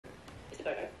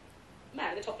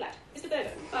the top flat. Mr. Berger,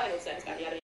 final service boundary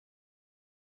avenue.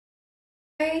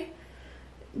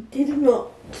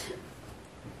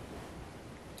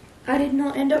 I did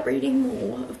not end up reading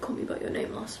more of Call Me By Your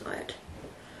Name last night.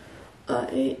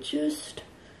 I just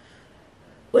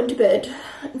went to bed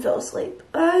and fell asleep.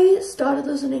 I started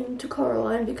listening to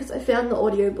Coraline because I found the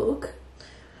audiobook.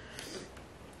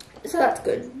 So that's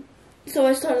good. So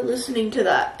I started listening to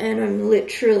that and I'm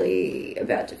literally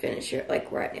about to finish it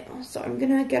like right now. So I'm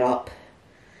gonna get up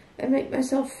and make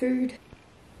myself food.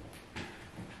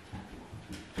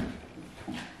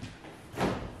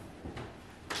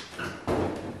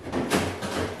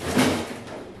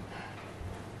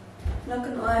 Not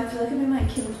gonna lie, I feel like I'm in my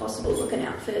Kim Possible looking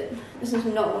outfit. This is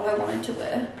not what I wanted to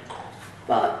wear,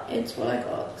 but it's what I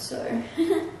got, so.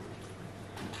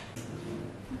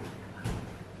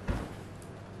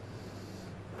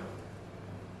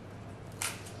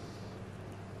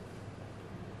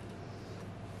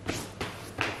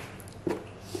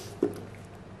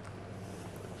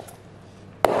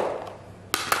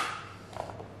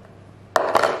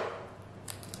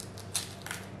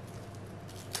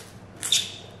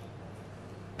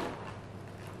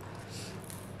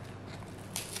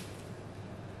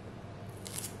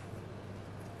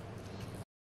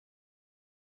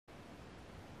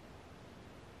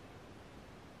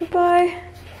 Bye.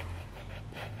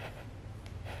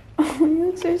 Oh, you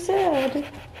look so sad.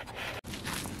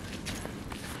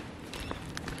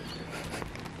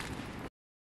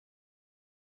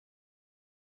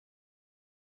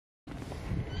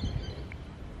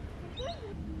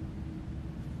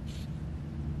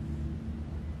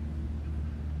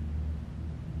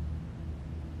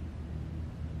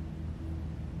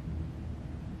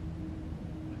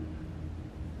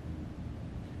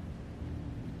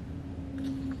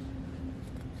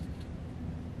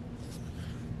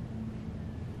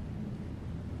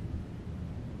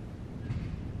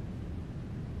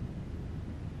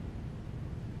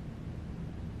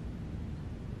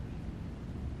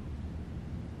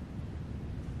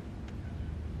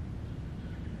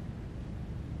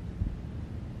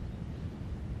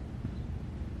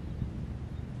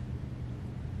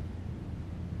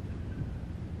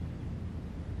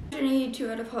 $182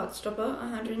 out of Heartstopper,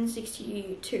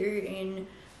 162 in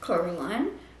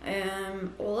Coraline.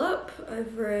 All up,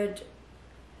 I've read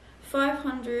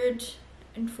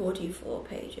 544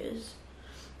 pages,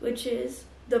 which is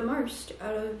the most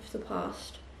out of the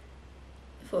past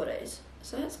 4 days,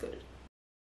 so that's good.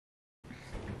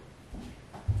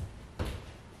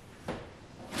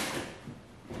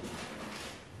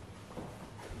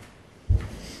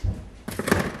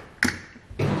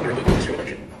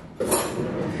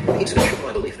 The incident shook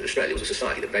my belief that Australia was a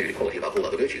society that valued equality above all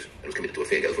other virtues and was committed to a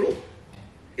fair go for all.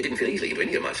 It didn't fit easily into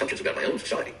any of my assumptions about my own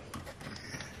society.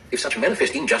 If such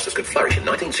manifest injustice could flourish in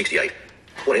 1968,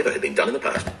 whatever had been done in the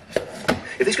past,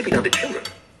 if this could be done to children,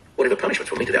 whatever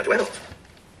punishments were meted out to adults,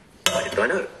 why didn't I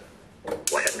know?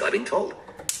 Why hadn't I been told?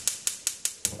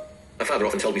 My father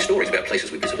often told me stories about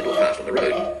places we visited or passed on the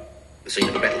road, the scene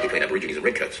of a battle between Aborigines and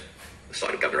Redcoats, the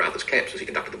site of Governor Arthur's camps as he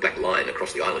conducted the Black Line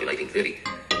across the island in 1830.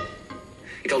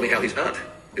 He told me how his aunt,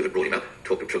 who had brought him up,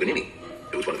 talked of Truganini,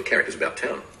 who was one of the characters about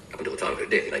town, up until the time of her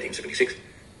death in 1876.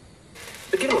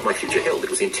 But given what my future held,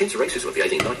 it was the intense racism of the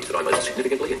 1890s that I most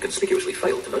significantly and conspicuously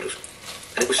failed to notice.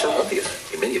 And it was so obvious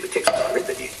in many of the texts I read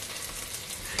that year.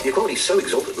 The equality so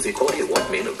exalted was the equality of white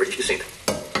men of British descent.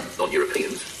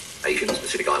 Non-Europeans, Asians,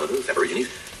 Pacific Islanders, Aborigines,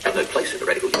 had no place in the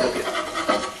radical utopia.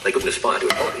 They couldn't aspire to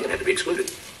equality and had to be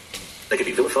excluded. They could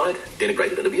be vilified,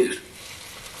 denigrated and abused.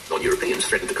 Non-Europeans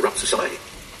threatened to corrupt society,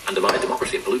 undermine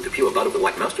democracy and pollute the pure blood of the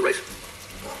white master race.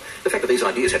 The fact that these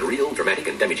ideas had real, dramatic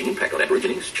and damaging impact on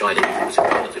Aborigines, Chinese and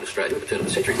Pacific Islands in Australia at the turn of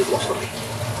the century was lost on me.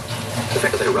 The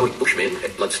fact that the heroic bushmen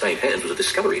had blood-stained hands was a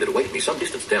discovery that awaited me some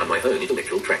distance down my own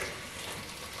intellectual track.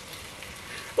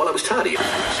 While I was tardy... To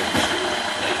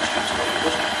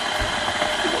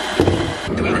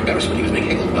our embarrassment, he was being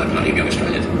heckled by a party of young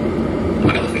Australians.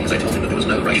 Among other things, they told him that there was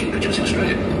no racial prejudice in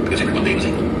Australia, because everyone there was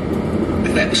equal.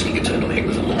 With that, listening in turned on the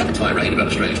hecklers a long tirade about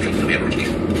Australia's treatment of the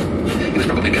Aborigines. He was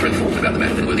probably better informed about the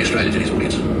matter than were the Australians in his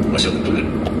audience, myself included.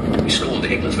 He scorned the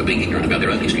hecklers for being ignorant about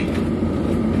their own history.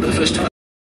 For the first time...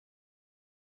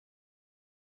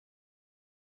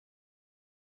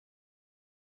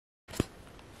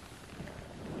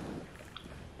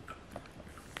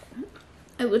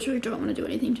 I literally don't want to do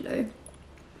anything today.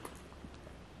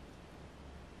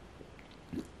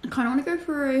 I kind of want to go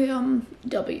for a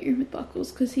W with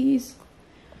Buckles because he's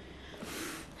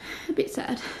a bit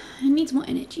sad. He needs more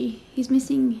energy. He's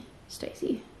missing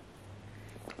Stacey.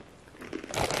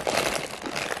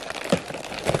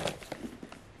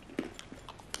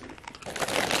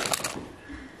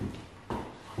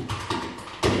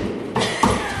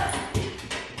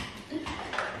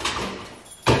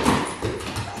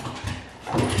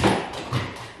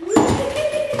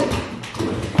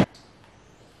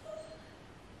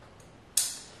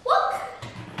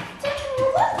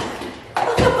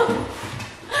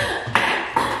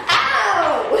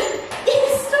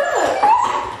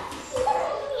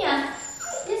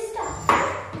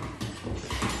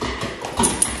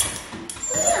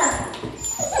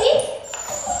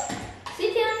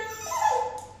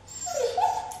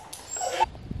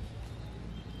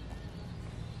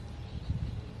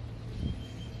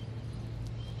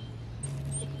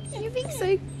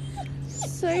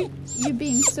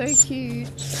 He's so cute.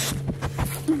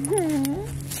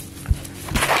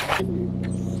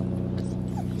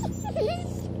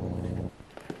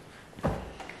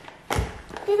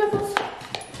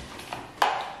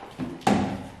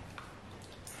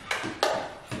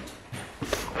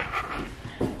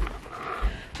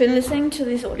 Been listening to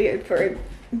this audio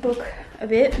book a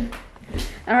bit, and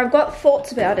I've got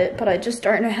thoughts about it, but I just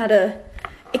don't know how to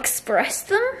express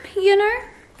them, you know?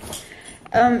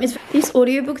 This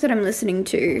audiobook that I'm listening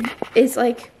to is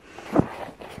like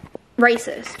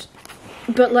racist,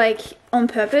 but like on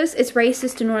purpose. It's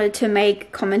racist in order to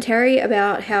make commentary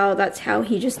about how that's how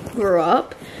he just grew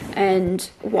up and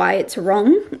why it's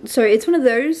wrong. So it's one of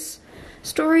those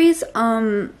stories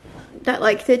that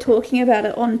like they're talking about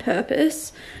it on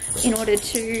purpose in order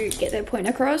to get their point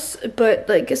across, but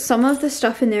like some of the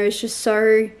stuff in there is just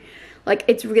so like,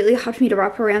 it's really hard for me to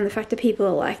wrap around the fact that people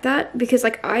are like that, because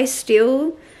like I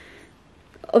still,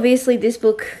 obviously this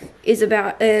book is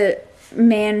about a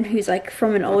man who's like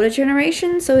from an older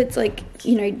generation, so it's like,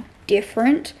 you know,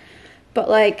 different, but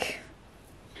like,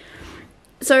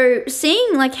 so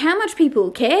seeing like how much people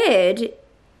cared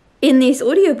in this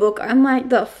audiobook, I'm like,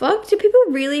 the fuck? Do people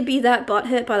really be that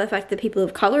butthurt by the fact that people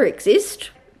of color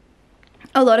exist?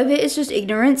 A lot of it is just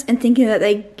ignorance and thinking that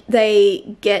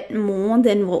they get more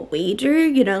than what we do,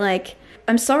 you know, like,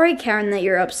 I'm sorry, Karen, that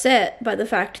you're upset by the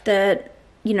fact that,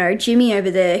 you know, Jimmy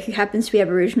over there, who happens to be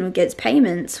Aboriginal, gets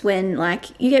payments when, like,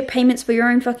 you get payments for your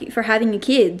own for having a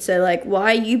kid, so, like,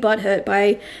 why are you butthurt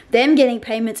by them getting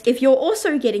payments if you're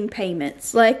also getting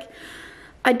payments? Like,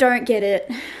 I don't get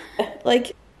it.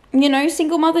 Like, you know,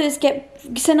 single mothers get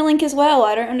Centrelink as well.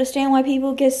 I don't understand why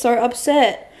people get so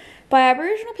upset by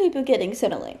Aboriginal people getting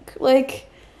Centrelink. Like,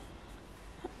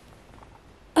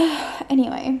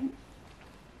 anyway.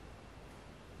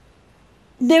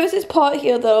 There was this part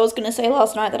here that I was going to say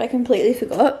last night that I completely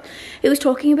forgot. It was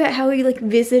talking about how he, like,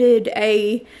 visited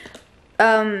a,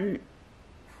 oh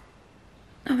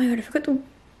my god, I forgot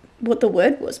what the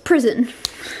word was. Prison.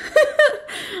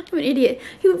 I'm an idiot.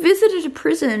 He visited a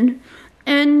prison,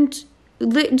 and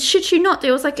shit you not,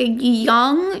 there was like a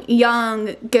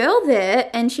young girl there,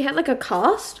 and she had like a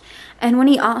cast, and when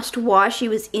he asked why she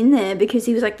was in there, because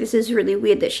he was like, this is really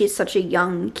weird that she's such a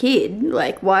young kid,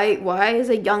 like why is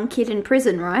a young kid in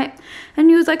prison, right? And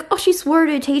he was like, oh, she swore at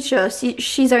her teacher,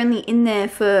 she's only in there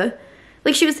for,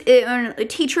 like, she was a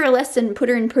teacher a lesson, put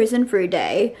her in prison for a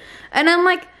day. And I'm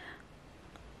like,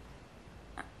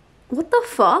 what the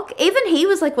fuck? Even he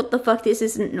was like, what the fuck, this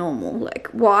isn't normal. Like,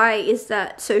 why is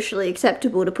that socially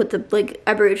acceptable to put the, like,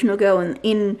 Aboriginal girl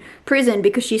in prison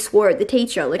because she swore at the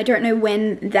teacher? Like, I don't know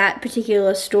when that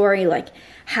particular story, like,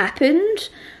 happened,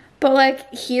 but,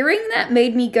 like, hearing that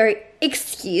made me go,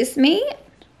 excuse me?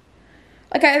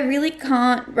 Like, I really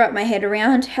can't wrap my head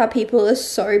around how people are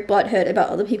so butthurt about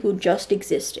other people just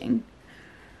existing.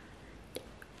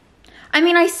 I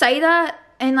mean, I say that,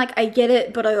 and, like, I get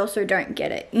it, but I also don't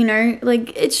get it, you know?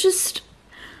 Like, it's just,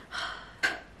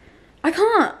 I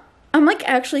can't. I'm, like,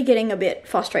 actually getting a bit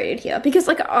frustrated here. Because,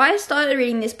 like, I started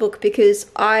reading this book because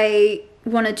I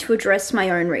wanted to address my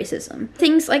own racism.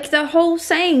 Things like the whole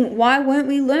saying, why weren't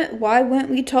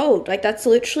we told? Like, that's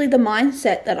literally the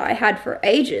mindset that I had for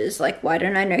ages. Like, why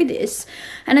don't I know this?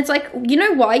 And it's like, you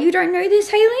know why you don't know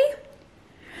this, Haley?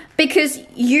 Because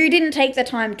you didn't take the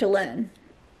time to learn.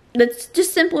 It's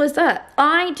just simple as that.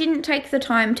 I didn't take the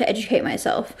time to educate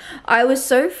myself. I was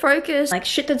so focused, like,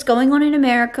 shit that's going on in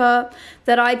America,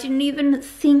 that I didn't even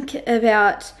think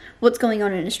about what's going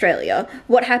on in Australia.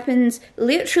 What happens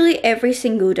literally every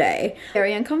single day.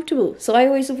 Very uncomfortable, so I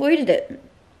always avoided it.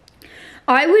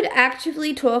 I would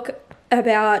actively talk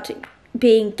about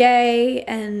being gay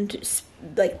and,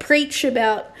 like, preach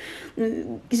about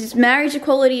marriage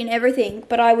equality and everything,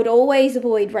 but I would always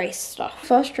avoid race stuff.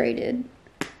 Frustrated.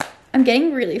 I'm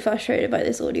getting really frustrated by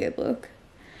this audiobook.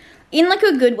 In, like,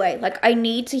 a good way. Like, I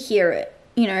need to hear it,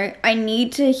 you know? I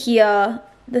need to hear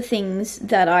the things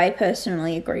that I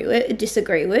personally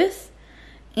disagree with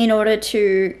in order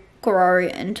to grow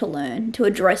and to learn, to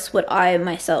address what I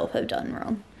myself have done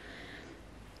wrong.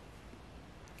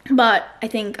 But I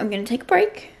think I'm going to take a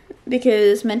break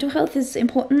because mental health is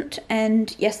important,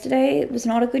 and yesterday was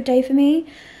not a good day for me.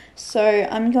 So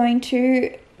I'm going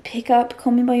to pick up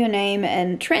Call Me By Your Name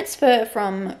and transfer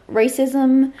from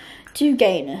racism to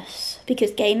gayness, because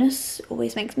gayness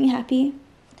always makes me happy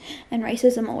and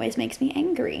racism always makes me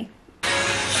angry.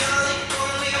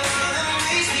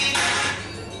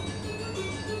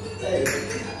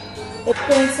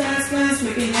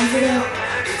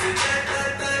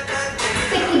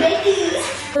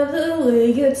 The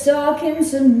way you're talking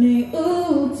to me,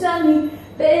 ooh, tell me,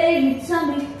 baby, tell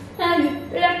me how you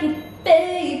like it,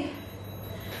 baby.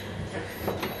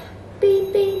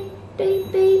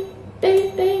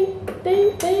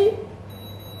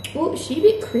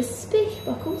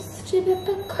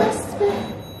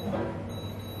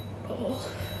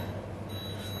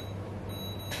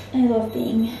 I love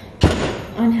being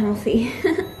unhealthy.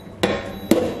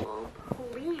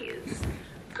 Please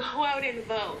go out and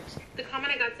vote. The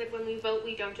comment I got said, when we vote,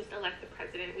 we don't just elect the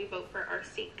president. We vote for our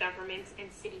state governments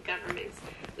and city governments.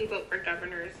 We vote for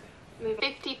governors.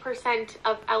 50%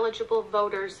 of eligible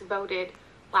voters voted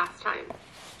last time.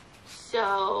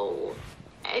 So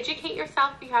educate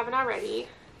yourself if you haven't already.